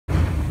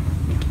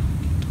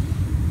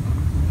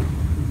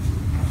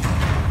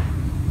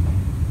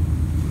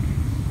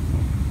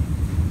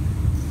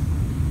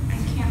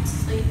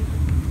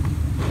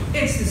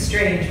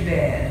strange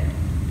bed?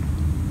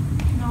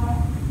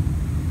 No.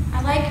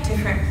 I like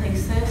different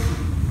places.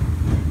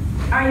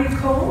 Are you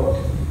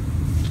cold?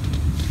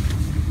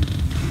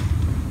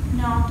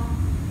 No.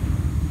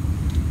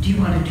 Do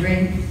you want a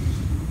drink?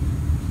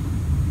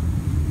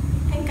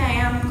 I think I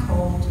am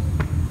cold.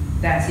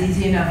 That's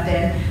easy enough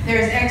then.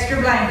 There's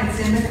extra blankets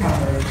in the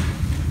cupboard.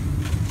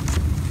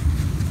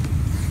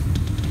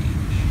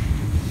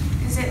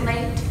 Is it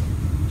late?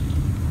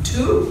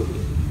 2?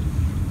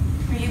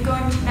 Are you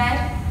going to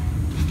bed?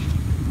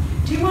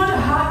 Do you want a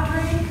hot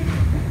drink?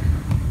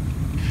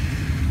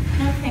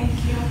 No, thank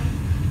you.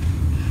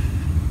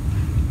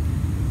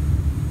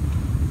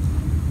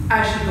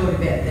 I should go to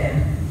bed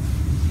then.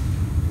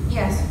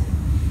 Yes.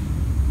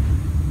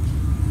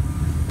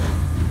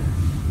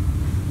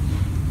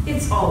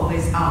 It's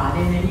always odd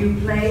in a new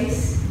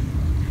place.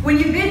 When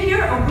you've been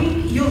here a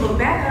week, you'll look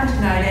back on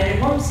tonight and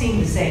it won't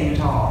seem the same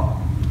at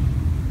all.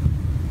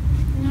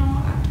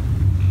 No,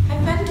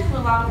 I've been to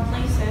a lot of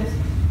places.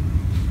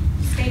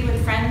 Stayed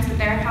with friends at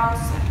their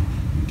house.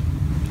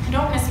 I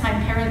don't miss my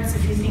parents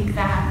if you think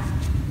that.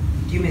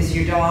 Do you miss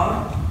your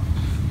dog?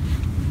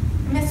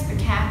 I miss the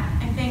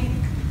cat, I think.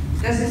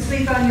 Does it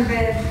sleep on your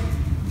bed?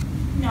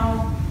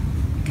 No,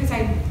 because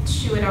I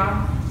shoo it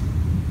off.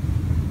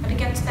 But it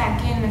gets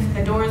back in if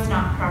the door's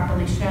not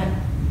properly shut.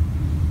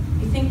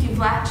 You think you've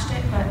latched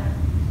it, but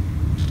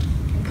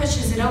it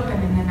pushes it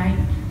open in the night.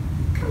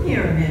 Come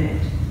here a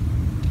minute.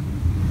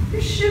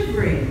 You're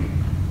shivering.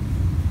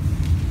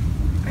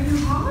 Are you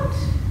hot?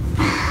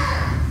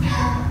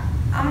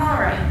 I'm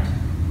all right.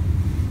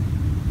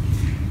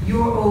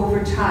 You're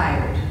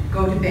overtired.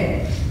 Go to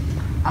bed.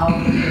 I'll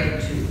go to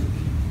bed too.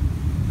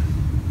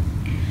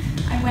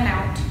 I went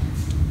out.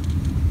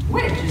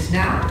 When? Just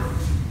now?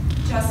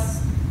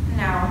 Just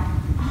now.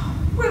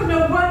 Well,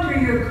 no wonder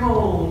you're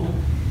cold.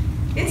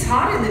 It's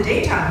hot in the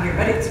daytime here,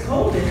 but it's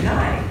cold at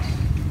night.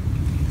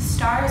 The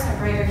stars are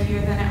brighter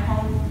here than at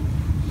home.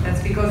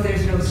 That's because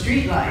there's no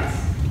street lights.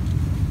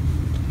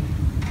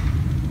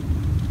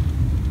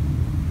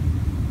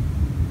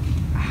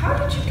 How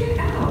did you get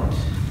out?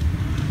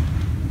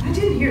 I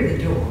didn't hear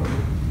the door.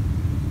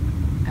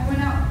 I went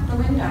out the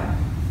window.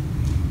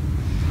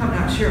 I'm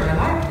not sure I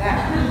like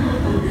that.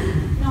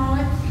 No,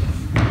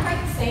 it's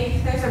quite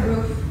safe. There's a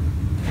roof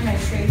and a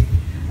tree.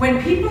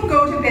 When people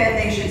go to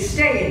bed, they should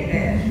stay in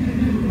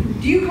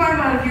bed. Do you climb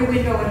out of your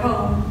window at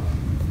home?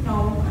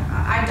 No,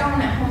 I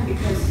don't at home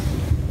because...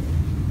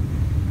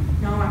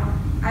 No,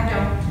 I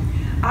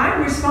don't.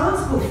 I'm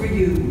responsible for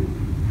you.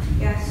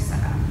 Yes,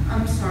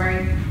 I'm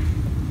sorry.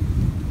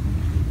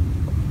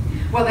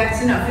 Well,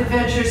 that's enough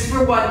adventures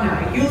for one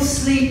night. You'll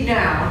sleep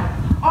now.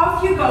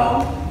 Off you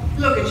go.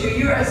 Look at you,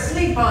 you're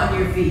asleep on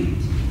your feet.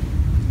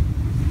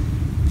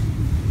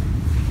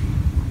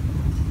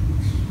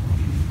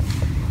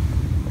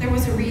 There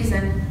was a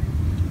reason.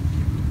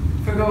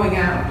 For going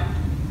out?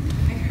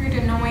 I heard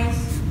a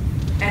noise.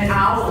 An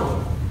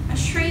owl. A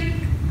shriek.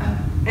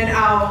 An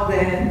owl,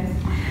 then.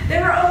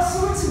 There are all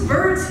sorts of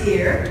birds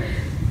here.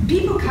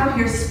 People come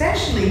here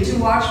specially to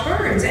watch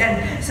birds,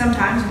 and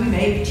sometimes we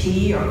make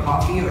tea or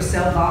coffee or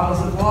sell bottles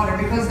of water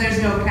because there's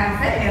no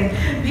cafe,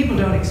 and people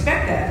don't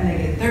expect that and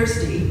they get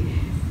thirsty.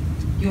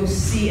 You'll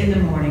see in the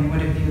morning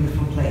what a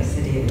beautiful place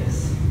it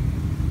is.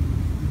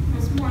 It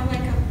was more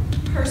like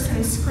a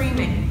person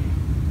screaming.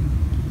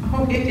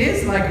 Oh, it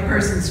is like a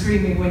person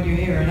screaming when you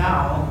hear an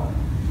owl.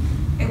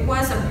 It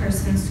was a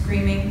person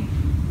screaming.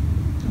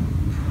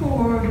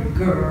 Poor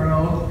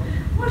girl.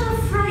 What a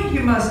fright you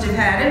must have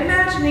had,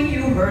 imagining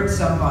you heard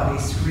somebody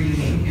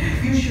screaming.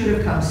 You should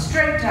have come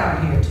straight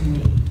down here to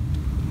me.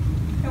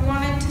 I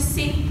wanted to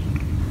see.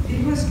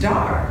 It was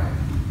dark.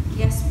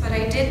 Yes, but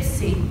I did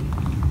see.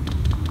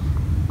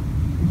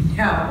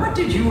 Now, what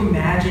did you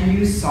imagine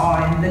you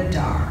saw in the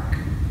dark?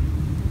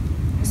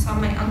 I saw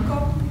my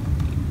uncle.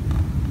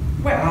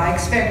 Well, I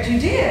expect you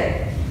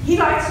did. He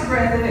likes a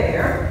breath of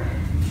air.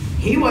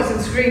 He wasn't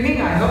screaming,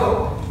 I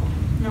hope.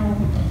 No.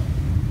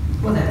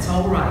 Well, that's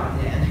all right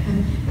then.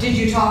 Did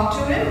you talk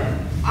to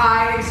him?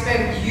 I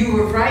expect you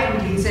were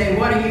frightened. He'd say,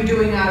 "What are you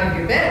doing out of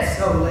your bed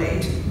so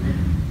late?"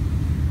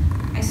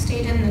 I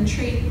stayed in the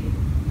tree.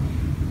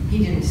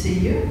 He didn't see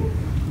you?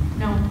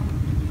 No.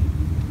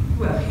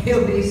 Well,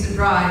 he'll be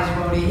surprised,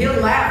 won't he?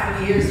 He'll laugh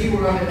when he hears you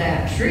were up in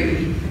that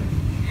tree.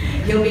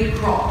 He'll be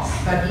cross,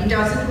 but he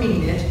doesn't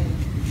mean it.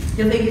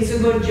 He'll think it's a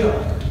good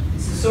joke.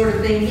 It's the sort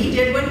of thing he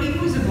did when he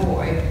was a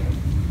boy.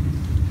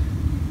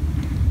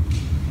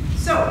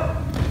 So,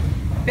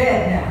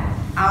 bed now.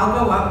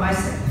 I'll go up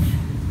myself.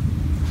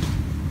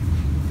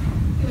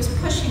 He was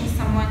pushing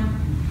someone.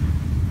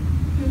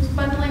 He was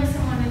bundling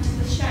someone into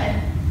the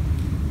shed.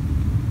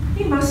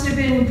 He must have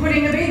been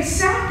putting a big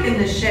sack in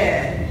the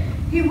shed.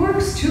 He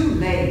works too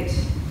late.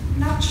 I'm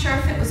not sure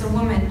if it was a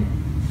woman.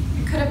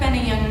 It could have been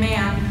a young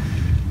man.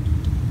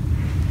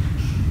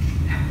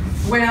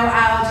 Well,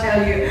 I'll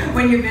tell you,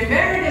 when you've been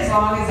married as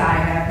long as I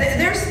have,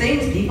 there's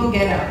things people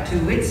get up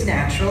to. It's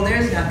natural.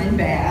 There's nothing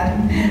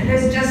bad.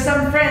 There's just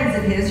some friends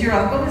of his your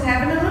uncle was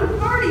having a little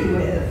party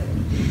with.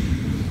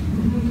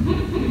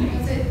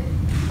 Was it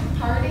a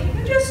party?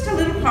 Just Just a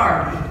little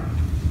party.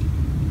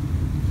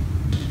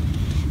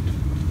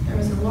 There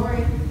was a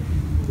lorry.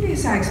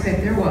 Yes, I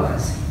expect there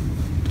was.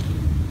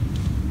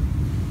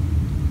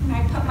 When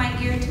I put my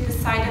ear to the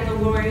side of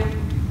the lorry,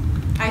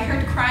 I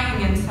heard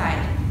crying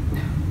inside.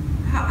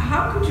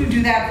 How could you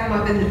do that from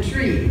up in the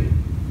tree?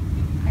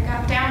 I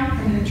got down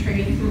from the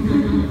tree.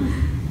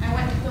 I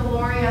went to the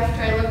lorry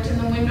after I looked in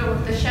the window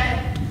of the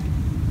shed.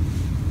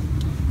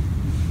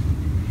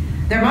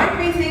 There might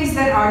be things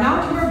that are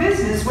not your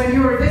business when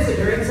you're a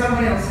visitor in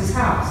someone else's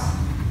house.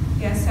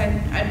 Yes,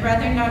 I'd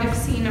rather not have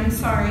seen. I'm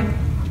sorry.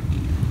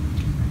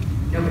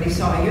 Nobody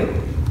saw you?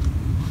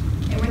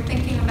 They were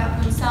thinking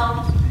about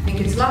themselves. I think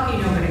it's lucky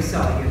nobody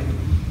saw you.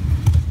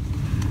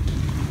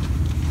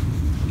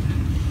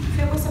 If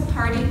it was a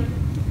party,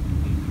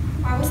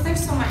 why was there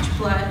so much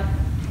blood?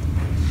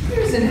 There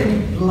isn't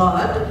any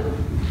blood.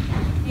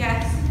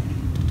 Yes,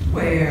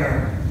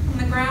 Where? on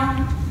the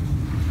ground.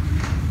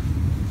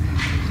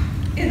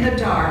 In the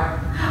dark.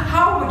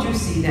 How would you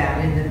see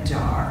that in the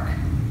dark?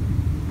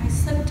 I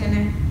slipped in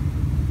it.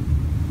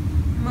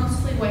 I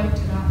mostly wiped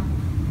it off.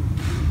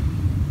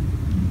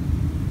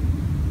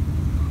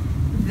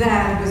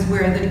 That was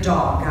where the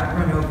dog got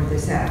run over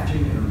this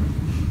afternoon.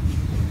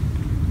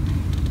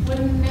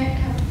 Wouldn't it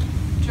have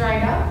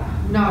dried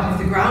up? Not if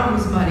the ground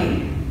was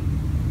muddy.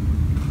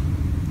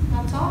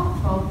 That's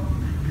awful.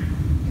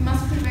 You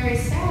must be very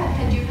sad.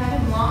 Had you had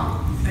him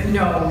long?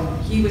 No,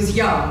 he was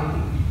young.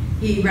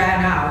 He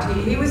ran out.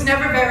 He was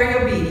never very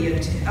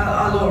obedient.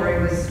 A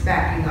lorry was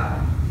backing up.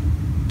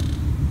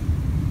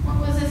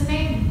 What was his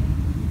name?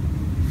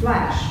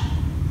 Flash.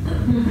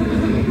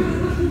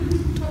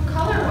 What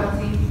color was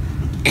he?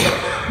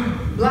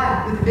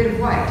 Black with a bit of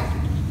white.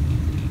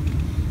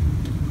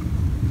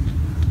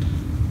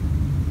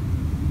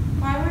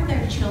 Why were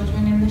there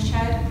children in the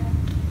shed?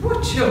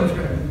 What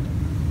children?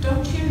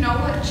 Don't you know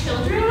what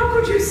children? How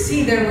could you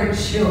see there were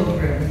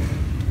children?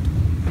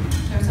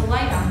 There's a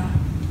light on.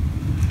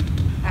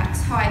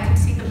 That's how I could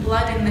see the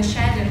blood in the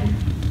shed and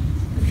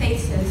the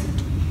faces,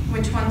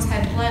 which ones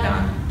had blood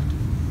on.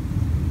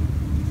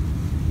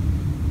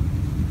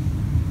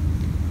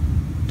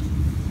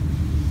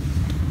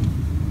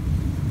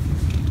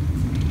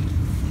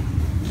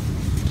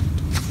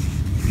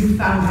 You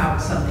found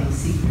out something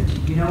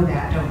secret. You know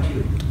that, don't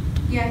you?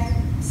 Yes.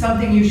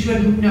 Something you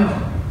shouldn't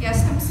know.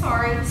 Yes, I'm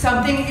sorry.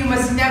 Something you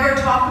must never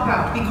talk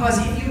about, because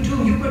if you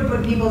do, you could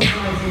put people's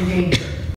lives in danger.